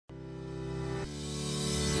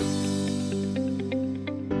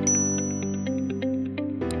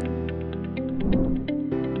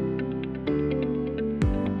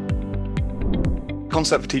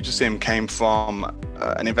concept for Teacher Sim came from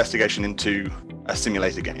an investigation into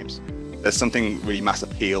simulator games. There's something really mass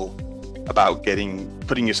appeal about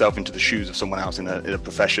putting yourself into the shoes of someone else in a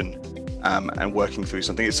profession and working through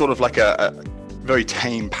something. It's sort of like a very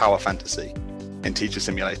tame power fantasy in Teacher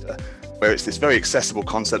Simulator, where it's this very accessible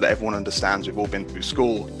concept that everyone understands. We've all been through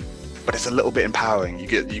school, but it's a little bit empowering. You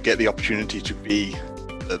get the opportunity to be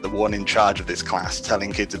the one in charge of this class,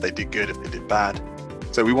 telling kids if they did good, if they did bad.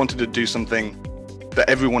 So we wanted to do something that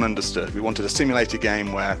everyone understood. We wanted a simulator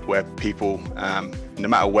game where people, no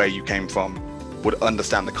matter where you came from, would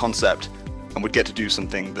understand the concept and would get to do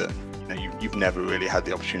something that you've never really had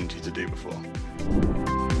the opportunity to do before.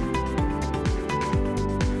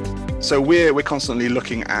 So we're constantly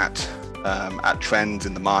looking at trends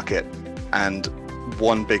in the market, and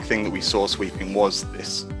one big thing that we saw sweeping was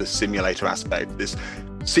the simulator aspect, this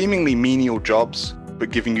seemingly menial jobs,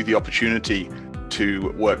 but giving you the opportunity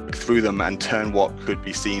to work through them and turn what could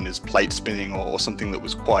be seen as plate spinning or something that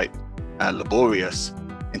was quite laborious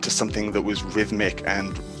into something that was rhythmic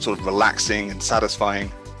and sort of relaxing and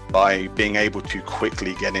satisfying by being able to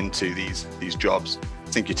quickly get into these jobs,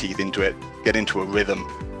 sink your teeth into it, get into a rhythm,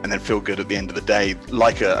 and then feel good at the end of the day,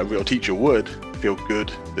 like a real teacher would, feel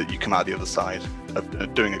good that you come out the other side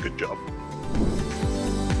of doing a good job.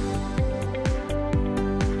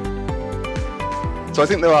 So I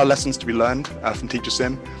think there are lessons to be learned from Teacher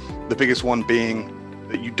Sim. The biggest one being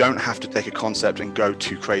that you don't have to take a concept and go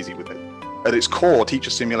too crazy with it. At its core, Teacher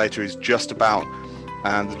Simulator is just about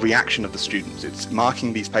the reaction of the students. It's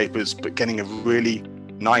marking these papers, but getting a really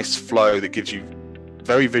nice flow that gives you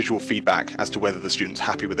very visual feedback as to whether the student's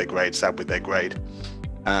happy with their grade, sad with their grade.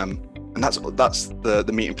 And that's the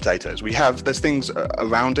meat and potatoes. There's things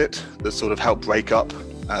around it that sort of help break up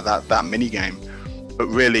that mini game, but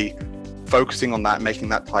really focusing on that, making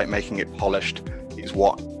that tight, making it polished is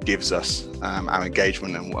what gives us our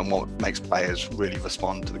engagement and what makes players really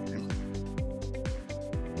respond to the game.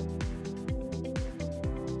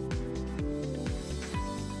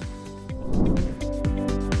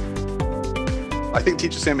 I think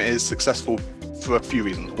Teacher Sim is successful for a few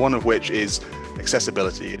reasons, one of which is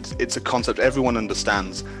accessibility. It's a concept everyone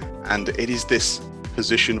understands, and it is this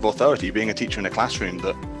position of authority, being a teacher in a classroom,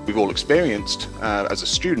 that we've all experienced as a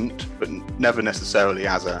student, but never necessarily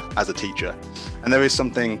as a teacher. And there is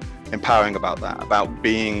something empowering about that, about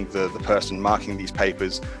being the person marking these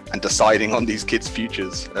papers and deciding on these kids'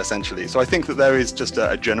 futures, essentially. So I think that there is just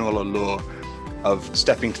a general allure of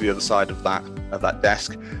stepping to the other side of that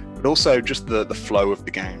desk, but also just the flow of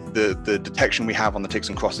the game, the detection we have on the ticks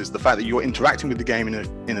and crosses, the fact that you're interacting with the game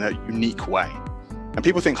in a unique way. And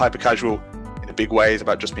people think hypercasual in a big way is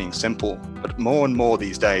about just being simple, but more and more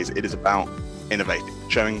these days it is about innovating,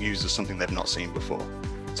 showing users something they've not seen before.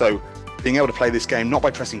 So being able to play this game not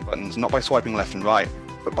by pressing buttons, not by swiping left and right,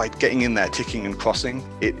 but by getting in there, ticking and crossing,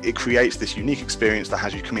 it creates this unique experience that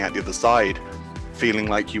has you coming out the other side feeling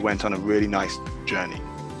like you went on a really nice journey,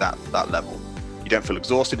 that level. You don't feel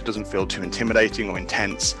exhausted, it doesn't feel too intimidating or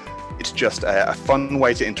intense. It's just a fun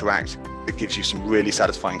way to interact that gives you some really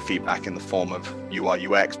satisfying feedback in the form of UI,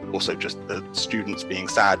 UX, but also just the students being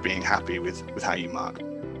sad, being happy with how you mark.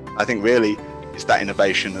 I think really it's that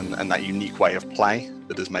innovation and that unique way of play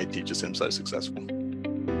that has made Teacher Sim so successful.